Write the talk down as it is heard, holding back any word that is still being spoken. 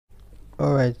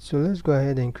Alright, so let's go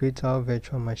ahead and create our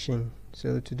virtual machine.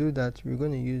 So to do that, we're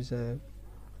going to use a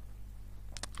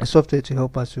software to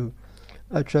help us to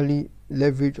actually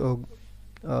leverage or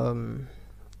um,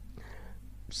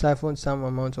 siphon some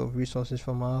amount of resources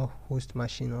from our host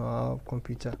machine or our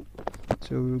computer.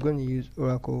 So we're going to use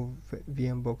Oracle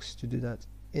VMbox to do that.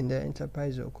 In the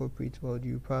enterprise or corporate world,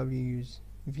 you probably use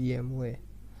VMware.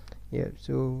 Yeah,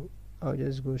 so I'll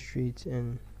just go straight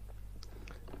and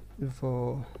look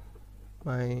for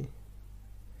my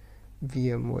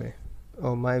VMware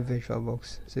or my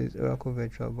VirtualBox. So it's Oracle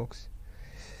VirtualBox.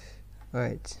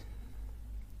 Alright,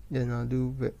 then I'll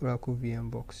do Oracle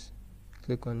VMbox.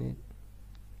 Click on it,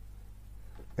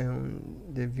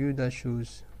 and the view that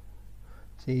shows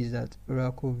says that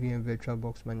Oracle VM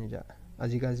VirtualBox Manager.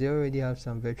 As you can see, I already have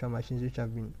some virtual machines which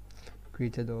have been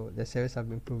created, or the service have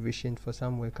been provisioned for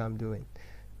some work I'm doing.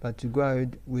 But to go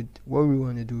ahead with what we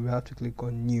want to do, we have to click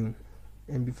on New.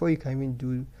 And before you can even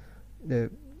do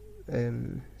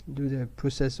the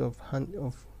process of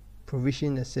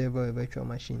provisioning a server or a virtual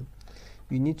machine,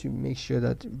 you need to make sure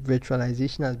that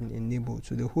virtualization has been enabled.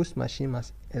 So the host machine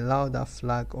must allow that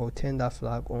flag or turn that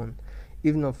flag on.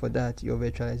 If not for that, your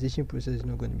virtualization process is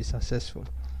not going to be successful.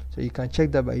 So you can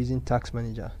check that by using Task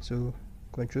Manager. So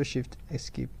Control Shift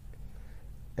Escape,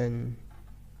 and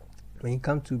when you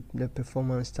come to the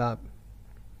Performance tab,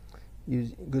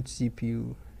 use go to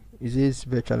CPU. It says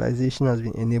virtualization has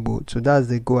been enabled. So that's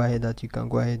the go ahead that you can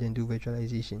go ahead and do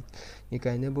virtualization. You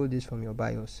can enable this from your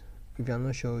BIOS. If you are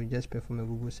not sure, you just perform a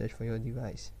Google search for your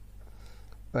device.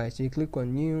 Alright, so you click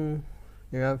on New,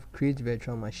 you have Create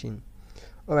Virtual Machine.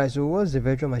 Alright, so what's the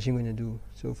virtual machine going to do?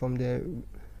 So from the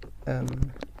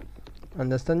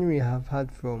understanding we have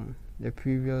had from the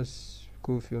previous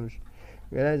code films,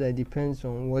 realize that it depends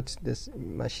on what this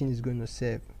machine is going to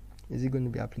serve. Is it going to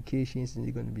be applications? Is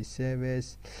it going to be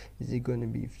servers? Is it going to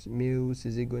be mails?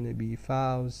 Is it going to be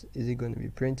files? Is it going to be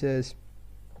printers?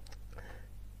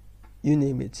 You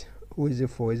name it. Who is it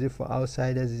for? Is it for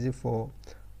outsiders? Is it for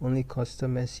only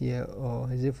customers here,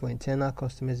 or is it for internal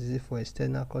customers? Is it for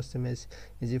external customers?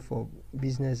 Is it for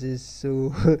businesses?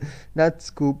 So that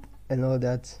scope and all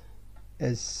that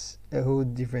is a whole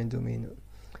different domain.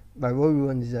 But what we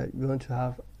want is that we want to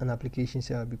have an application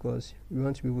server, because we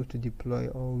want to be able to deploy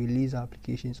or release our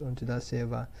applications onto that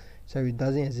server, so it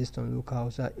doesn't exist on local,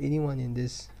 so that anyone in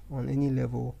this on any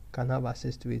level can have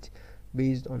access to it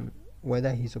based on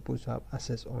whether he's supposed to have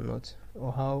access or not,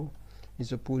 or how it's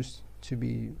supposed to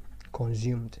be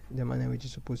consumed, the manner which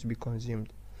is supposed to be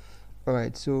consumed.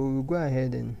 Alright, so we'll go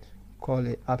ahead and call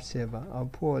it app server. I'll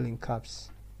put all in caps,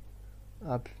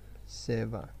 app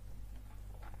server.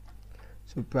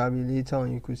 So probably later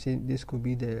on you could say this could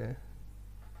be the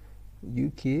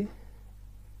UK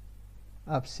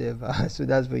app server. So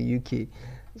that's for UK.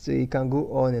 So you can go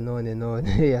on and on and on.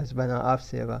 Yes, but now app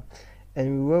server.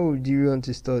 And where would you want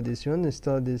to store this? You want to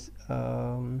store this,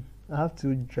 I have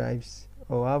two drives,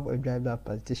 or I have a drive that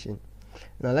partition,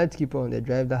 and I like to keep on the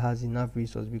drive that has enough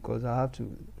resource, because I have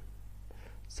to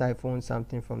siphon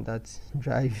something from that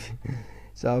drive.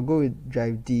 So I'll go with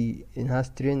drive D. It has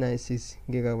 396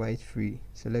 gigabytes free.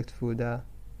 Select folder.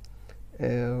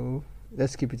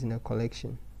 Let's keep it in a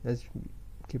collection. Let's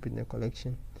keep it in a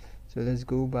collection. So let's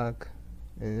go back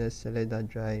and let's select that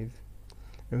drive,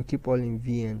 and we'll keep all in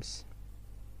VMs.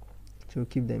 So we'll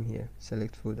keep them here.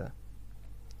 Select folder.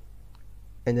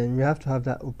 And then we have to have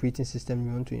that operating system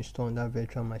you want to install on that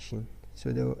virtual machine.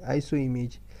 So the ISO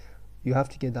image, you have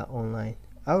to get that online.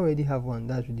 I already have one,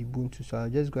 that's with Ubuntu, so I'll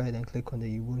just go ahead and click on the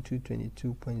Ubuntu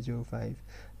 22.05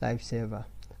 live server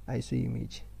ISO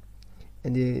image.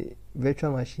 And the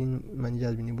virtual machine manager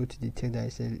has been able to detect that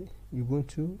it's a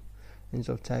Ubuntu and it's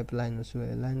of type Linux, so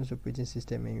a Linux operating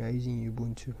system, and you are using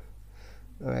Ubuntu.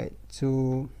 Alright,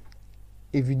 so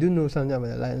if you do know something about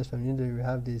the Linux family, we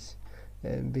have this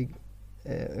big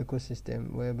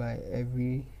ecosystem whereby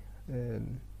every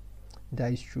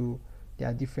distro, there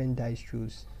are different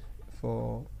distros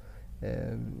for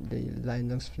the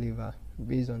Linux flavor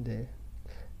based on the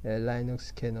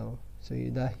Linux kernel. So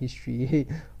that history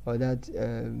or that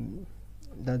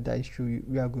that distro,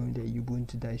 we are going the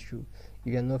Ubuntu distro.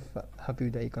 If you are not happy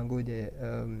with that, you can go the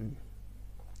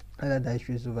other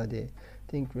distros over there.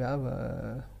 I think we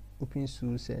have open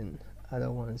source and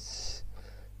other ones,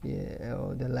 yeah,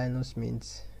 or the Linux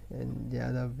Mint and the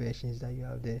other versions that you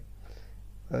have there.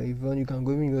 If you want, you can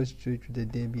go straight to the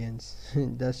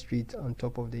Debians. That's straight on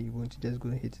top of the Ubuntu. Just go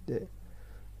and hit the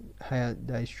higher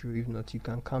distro. If not, you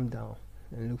can come down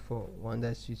and look for one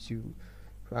that suits you,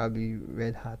 probably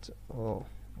Red Hat or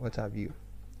what have you.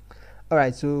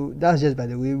 Alright, so that's just by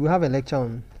the way. We have a lecture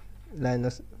on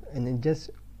Linux, and then just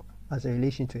as a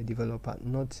relation to a developer,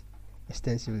 not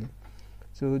extensively.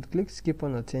 So click skip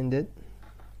unattended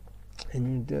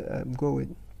and go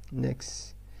with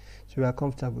next. So we are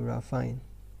comfortable, we are fine.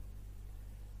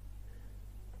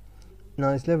 Now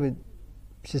it's left with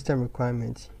system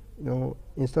requirements.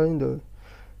 Installing the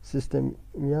system,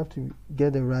 we have to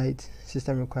get the right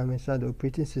system requirements so that the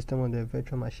operating system on the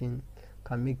virtual machine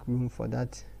can make room for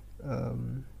that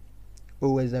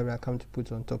OS that we are come to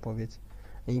put on top of it.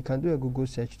 And you can do a Google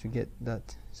search to get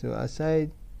that. So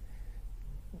aside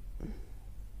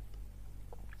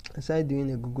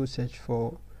doing a Google search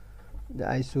for the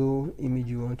ISO image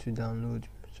you want to download,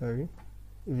 if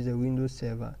it's a Windows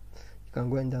server, you can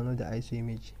go and download the ISO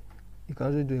image. You can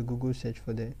also do a Google search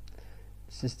for the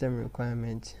system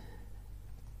requirement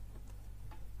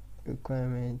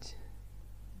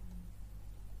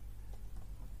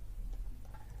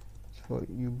for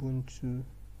Ubuntu,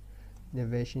 the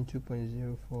version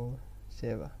 2.04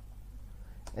 server,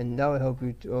 and that will help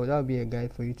you that will be a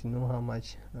guide for you to know how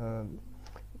much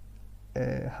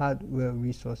hardware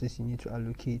resources you need to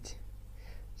allocate.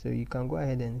 So you can go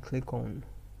ahead and click on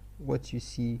what you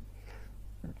see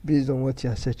based on what you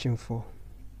are searching for.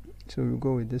 So we'll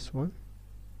go with this one.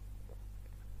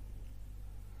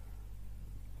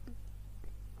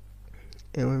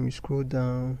 And when we scroll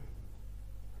down,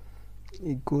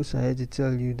 it goes ahead to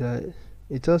tell you that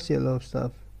it tells you a lot of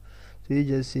stuff. So it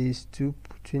just says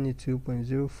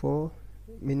 22.04,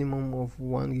 minimum of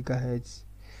 1 gigahertz,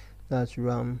 that's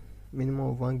RAM, minimum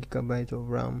of 1 gigabyte of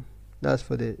RAM, that's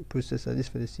for the processor, this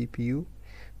for the CPU,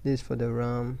 this for the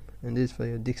RAM, and this for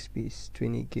your disk space,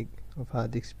 20 gig of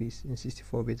hard disk space in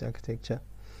 64-bit architecture.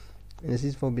 And the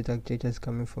 64-bit architecture is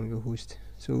coming from your host,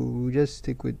 so we'll just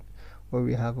stick with what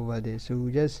we have over there. So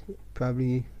we'll just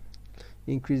probably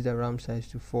increase the RAM size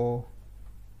to 4.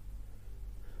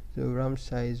 So RAM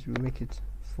size, will make it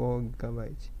 4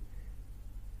 gigabytes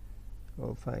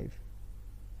or 5.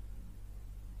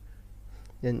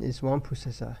 Then it's one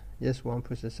processor, just one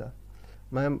processor.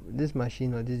 This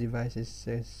machine or this device is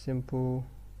a simple,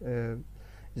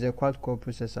 it's a quad-core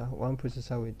processor, one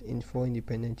processor with 4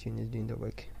 independent units doing the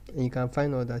work. And you can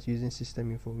find all that using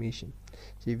system information.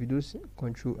 So if you do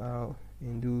Control R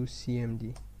and do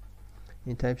CMD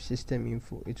and type system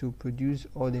info, it will produce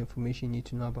all the information you need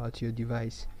to know about your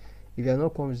device. If you are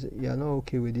not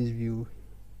okay with this view,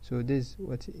 so this is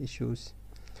what it shows.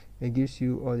 It gives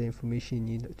you all the information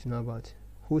you need to know about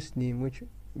host name, which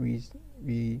we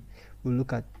will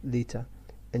look at later,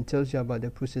 and tells you about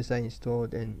the processor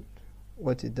installed and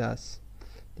what it does,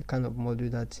 the kind of model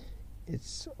that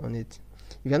it's on it.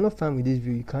 If you are not fine with this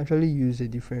view, you can actually use a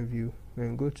different view.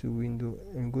 When you go to Window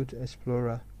and go to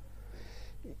Explorer,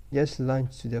 just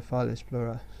launch to the File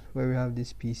Explorer where we have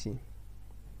this PC.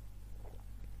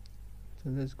 So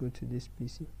let's go to this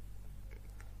PC.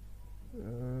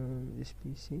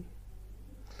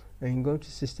 And you go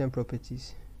to System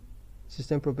Properties.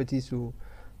 System Properties will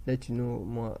let you know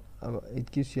more about, it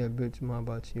gives you a bit more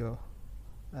about your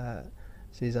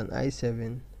so it's an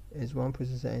i7, it's one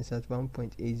processor, and it's at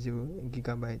 1.80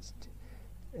 gigabytes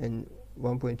and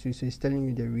 1.2, so it's telling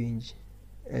you the range,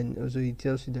 and also it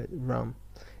tells you the RAM.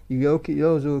 If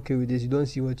you're also okay with this, you don't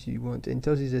see what you want, and it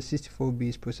tells you it's a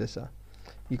 64-base processor.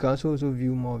 You can also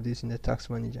view more of this in the task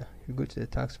manager. You go to the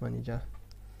task manager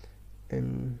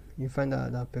and you find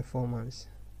out that performance,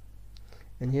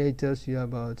 and here it tells you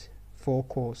about 4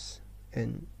 cores,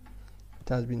 and it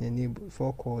has been enabled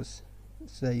 4 cores,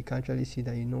 so that you can actually see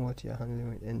that you know what you're handling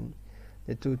with, and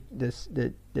the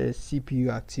CPU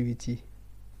activity.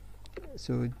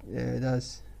 So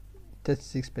that's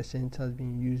 36% has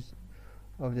been used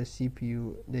of the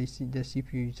CPU, the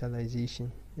CPU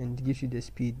utilization, and it gives you the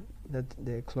speed that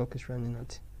the clock is running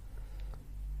at.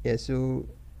 Yeah, so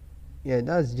yeah,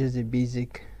 that's just the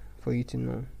basic for you to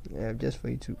know, just for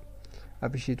you to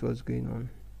appreciate what's going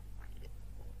on.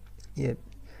 Yep.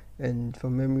 And for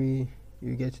memory,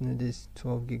 you get to know this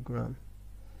 12 gig RAM.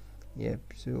 Yep,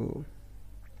 so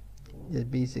the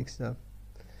basic stuff.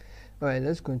 Alright,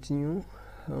 let's continue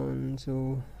on.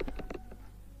 So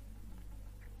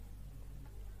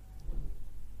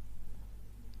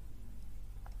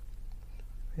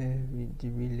where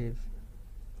did we live?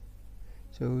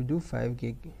 So we'll do 5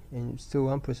 gig and still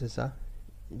one processor,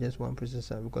 just one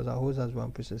processor, because our host has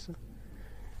one processor.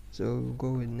 So we'll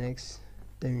go with next.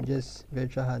 Then we just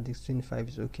virtual hard disk 25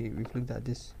 is okay. We've looked at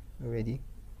this already.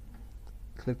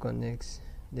 Click on next,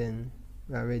 then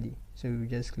we are ready. So we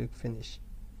just click finish.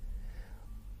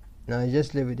 Now I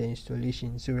just leave with the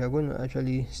installation. So we are going to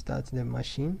actually start the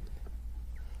machine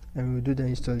and we'll do the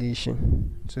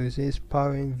installation. So it says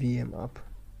powering VM up.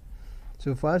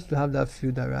 So for us to have that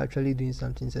feel that we're actually doing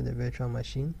something inside the virtual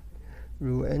machine,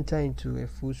 we will enter into a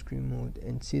full screen mode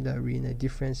and see that we're in a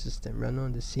different system. We're not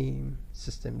on the same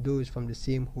system, though it's from the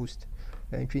same host.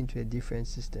 We're entering into a different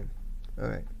system.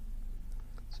 Alright,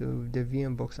 so the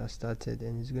VM box has started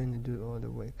and it's going to do all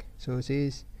the work. So it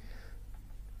says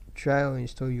try or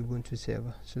install Ubuntu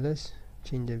Server. So let's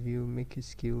change the view, make it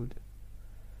scaled,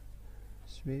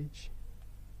 switch,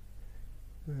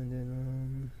 and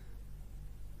then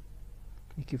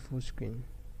make it full screen.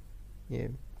 Yeah,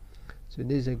 so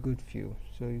this is a good view.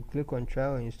 So you click on try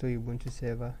or install Ubuntu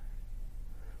Server,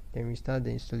 then we start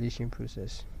the installation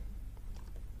process.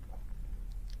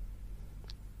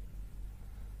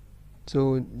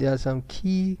 So there are some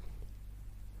key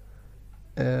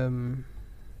takeaways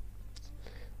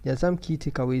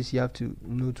you have to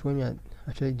note when you're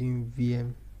actually doing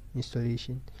VM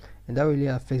installation, and that really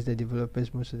affects the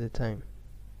developers most of the time,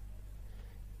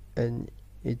 and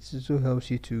it also helps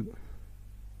you to,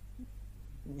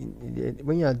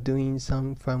 when you are doing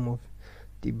some form of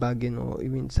debugging or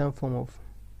even some form of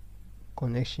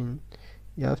connection,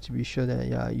 you have to be sure that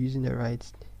you are using the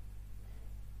right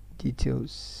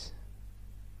details.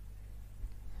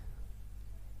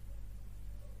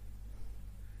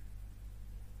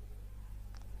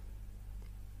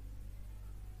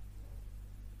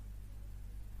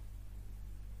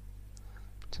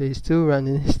 So it's still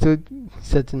running, it's still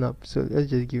setting up, so let's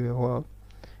just give it a while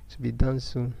to be done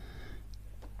soon.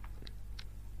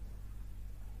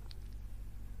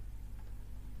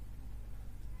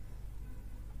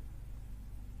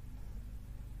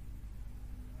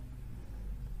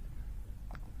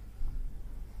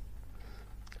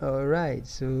 Alright,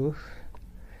 so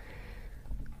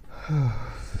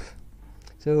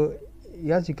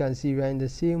as you can see, we're in the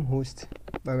same host,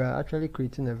 but we're actually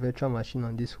creating a virtual machine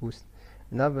on this host,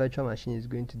 and that virtual machine is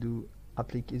going to do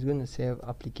is going to serve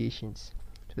applications.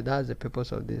 So that's the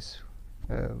purpose of this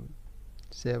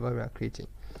server we are creating.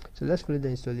 So let's follow the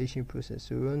installation process.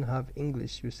 So we want to have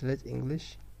English, we select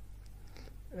English,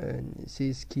 and it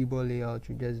says keyboard layout,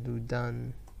 we just do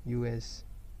done US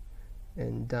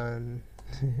and done.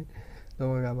 Don't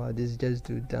worry about this, just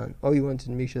do done. All you want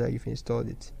to make sure that you've installed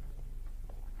it,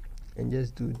 and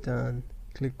just do done.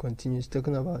 Click continue. It's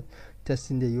talking about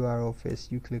testing the URL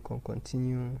first. You click on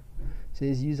continue.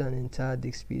 Says use an entire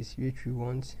disk space, which we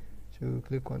want, so we'll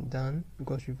click on done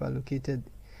because we've allocated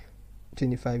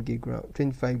 25 gig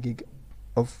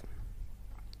of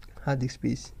hard disk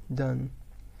space. Done.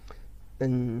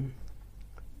 And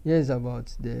here's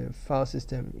about the file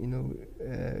system,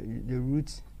 the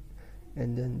root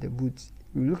and then the boot.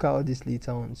 We'll look at all this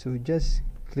later on, so just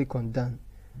click on done.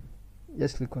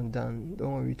 Just click on done.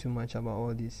 Don't worry too much about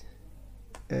all this.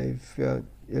 If you're a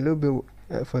little bit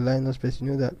for Linux person,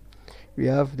 you know that we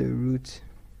have the root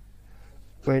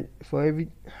for every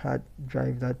hard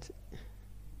drive that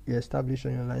you establish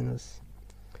on your Linux.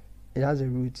 It has a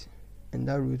root, and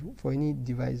that root, for any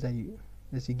device that you,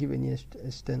 let's say, give any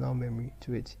external memory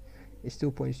to it, it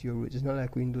still points to your root. It's not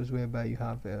like Windows whereby you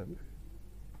have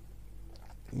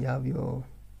your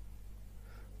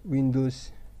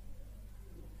Windows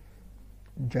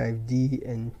drive D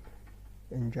and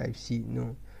drive C.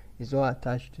 No, it's all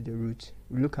attached to the root.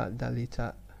 We look at that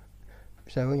later.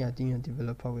 So when you're doing your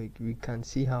developer work, we can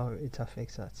see how it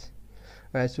affects that.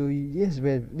 Alright, so this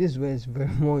is where it's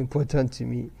very more important to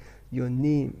me. Your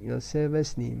name, your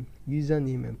server's name,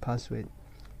 username and password.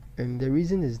 And the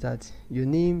reason is that your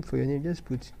name, for your name, just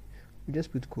put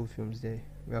cool films there.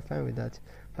 We are fine with that.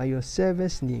 But your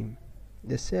server's name,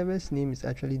 the server's name is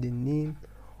actually the name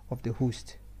of the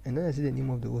host. And when I say the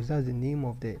name of the host, that's the name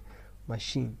of the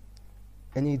machine.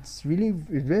 And it's very,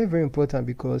 very important,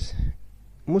 because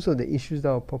most of the issues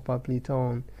that will pop up later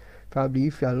on, probably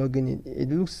if you are logging in, it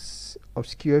looks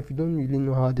obscure if you don't really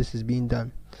know how this is being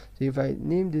done. So if I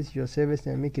name this your service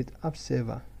name, make it app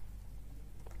server,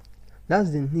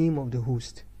 that's the name of the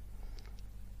host.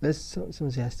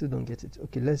 Someone say I still don't get it.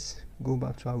 Okay, let's go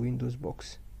back to our Windows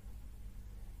box.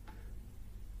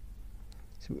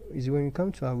 So is when we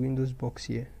come to our Windows box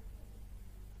here,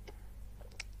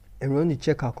 and we want to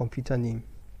check our computer name.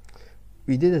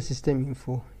 We did a system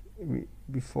info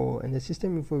before, and the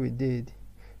system info we did,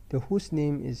 the host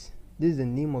name is, this is the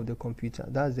name of the computer,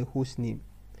 that's the host name.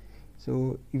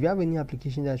 So if you have any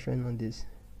application that's running on this,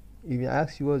 if you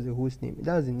ask you what's the host name,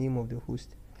 that's the name of the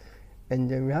host. And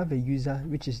then we have a user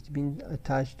which is being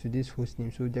attached to this host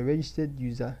name. So the registered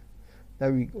user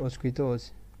that was created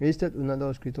was registered owner that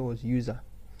was created was user,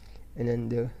 and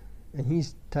then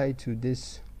he's tied to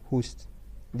this host.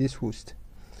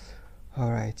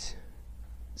 Alright,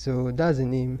 so that's the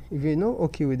name. If you're not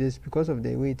okay with this because of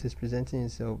the way it is presenting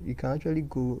itself, you can actually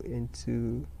go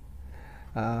into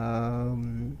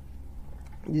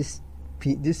this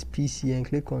this PC and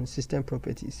click on system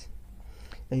properties,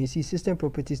 and you see system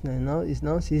properties now it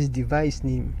now says device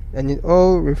name, and it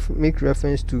all make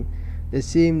reference to the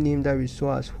same name that we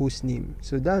saw as host name.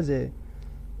 So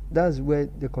that's where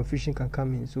the confusion can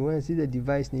come in. So when I see the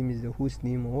device name is the host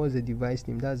name, or what's the device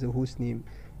name, that's the host name,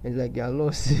 it's like you're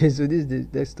lost. So this is the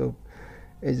desktop,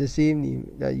 it's the same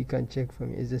name that you can check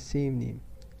from it. It's the same name,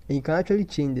 and you can actually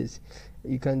change this.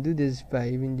 You can do this by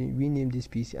even rename this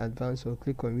PC advanced, or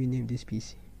click on rename this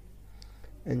PC.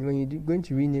 And when you're going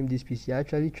to rename this PC, you're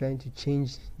actually trying to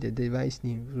change the device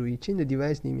name. So you change the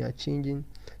device name, you're changing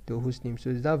the host name. So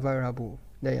it's that variable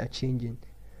that you're changing.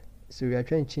 So we are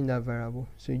trying to change that variable.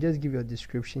 So you just give your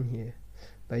description here,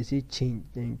 but you say change,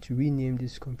 then to rename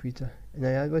this computer.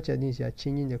 And what you're doing is you're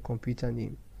changing the computer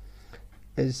name.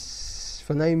 As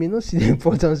for now, you may not see the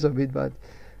importance of it, but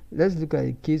let's look at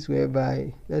a case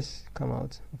whereby, let's come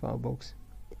out of our box.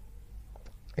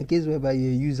 A case whereby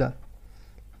you're a user,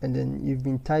 and then you've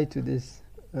been tied to this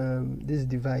this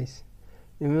device.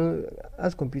 You know,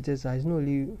 as computers are, it's not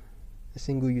only a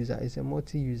single user, it's a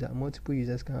multi-user. Multiple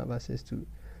users can have access to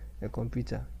a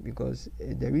computer, because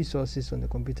the resources on the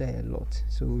computer are a lot.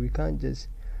 So we can't just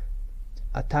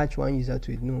attach one user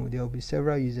to it. No, there will be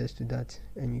several users to that,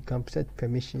 and you can set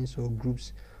permissions or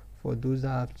groups for those that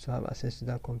have to have access to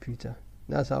that computer.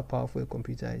 That's how powerful a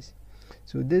computer is.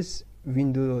 So this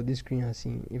window or this screen has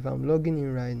seen, if I'm logging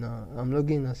in right now, I'm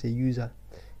logging in as a user,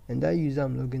 and that user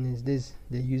I'm logging in is this,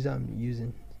 the user I'm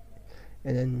using,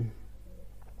 and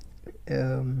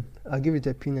then I'll give it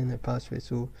a pin and a password.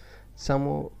 So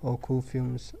Samuel or Cool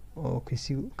Films or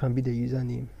Kwesi can be the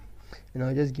username, and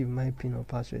I'll just give my pin or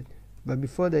password. But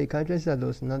before that, you can actually see that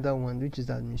there's another one, which is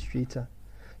the administrator.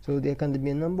 So there can be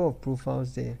a number of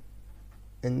profiles there,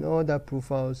 and all that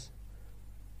profiles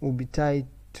will be tied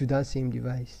to that same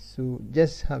device. So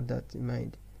just have that in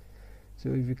mind. So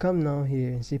if you come now here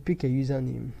and say pick a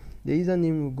username, the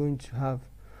username we're going to have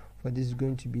for this is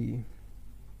going to be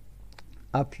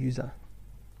app user,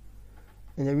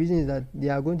 and the reason is that they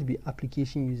are going to be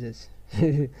application users.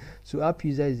 So app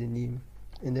user is the name,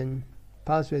 and then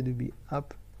password will be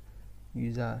app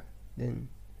user then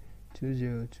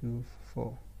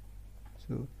 2024.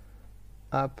 So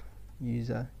app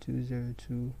user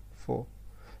 2024.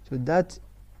 So that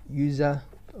user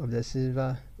of the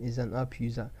server is an app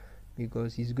user,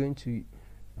 because he's going to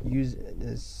use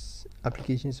this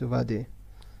applications over there.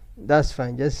 That's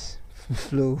fine, just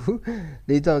flow.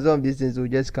 Later on some of these things will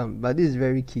just come, but this is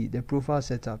very key. The profile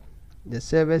setup, the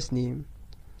server's name,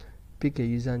 pick a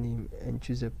username and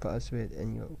choose a password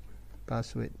and your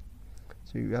password.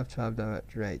 So you have to have that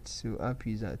right. So app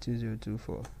user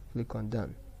 2024, click on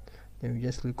done, then we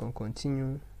just click on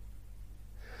continue.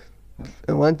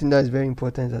 And one thing that is very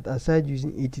important is that aside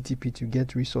using HTTP to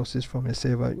get resources from a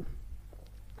server, you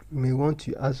may want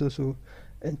to also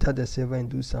enter the server and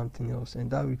do something else, and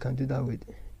that we can do that with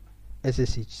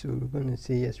SSH. So we're going to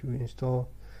say yes, we will install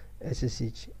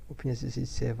SSH, open SSH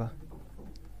server,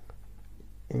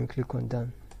 and we click on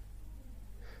done.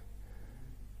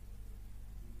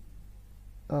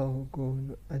 Oh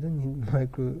god, I don't need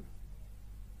micro.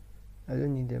 I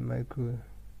don't need the micro.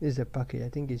 This is a package. I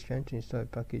think it's trying to install a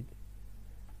package.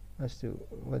 That's to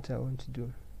what I want to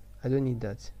do. I don't need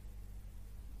that.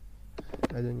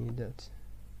 I don't need that.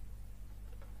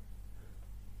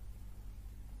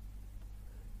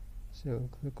 So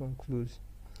click on close.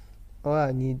 All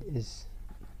I need is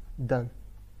done.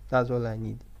 That's all I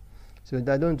need. So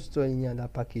I don't store any other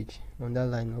package on that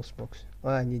Linux box.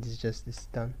 All I need is just this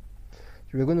done.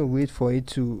 So we're going to wait for it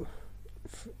to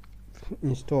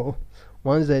install.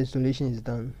 Once the installation is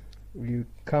done, we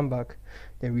come back,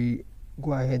 then we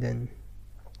go ahead and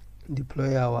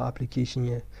deploy our application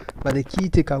here. But the key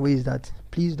takeaway is that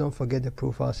please don't forget the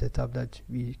profile setup that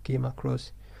we came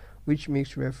across, which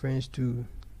makes reference to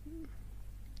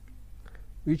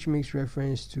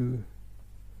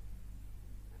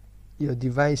your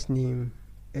device name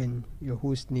and your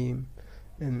host name,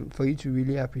 and for you to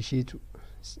really appreciate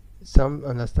some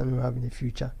understanding we have in the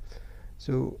future.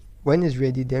 So when it's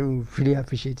ready, then we really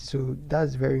appreciate it. So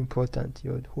that's very important.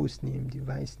 Your host name,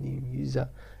 device name, user,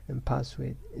 and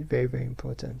password is very, very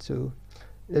important. So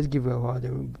let's give it a while,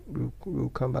 then we'll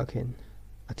come back and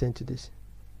attend to this.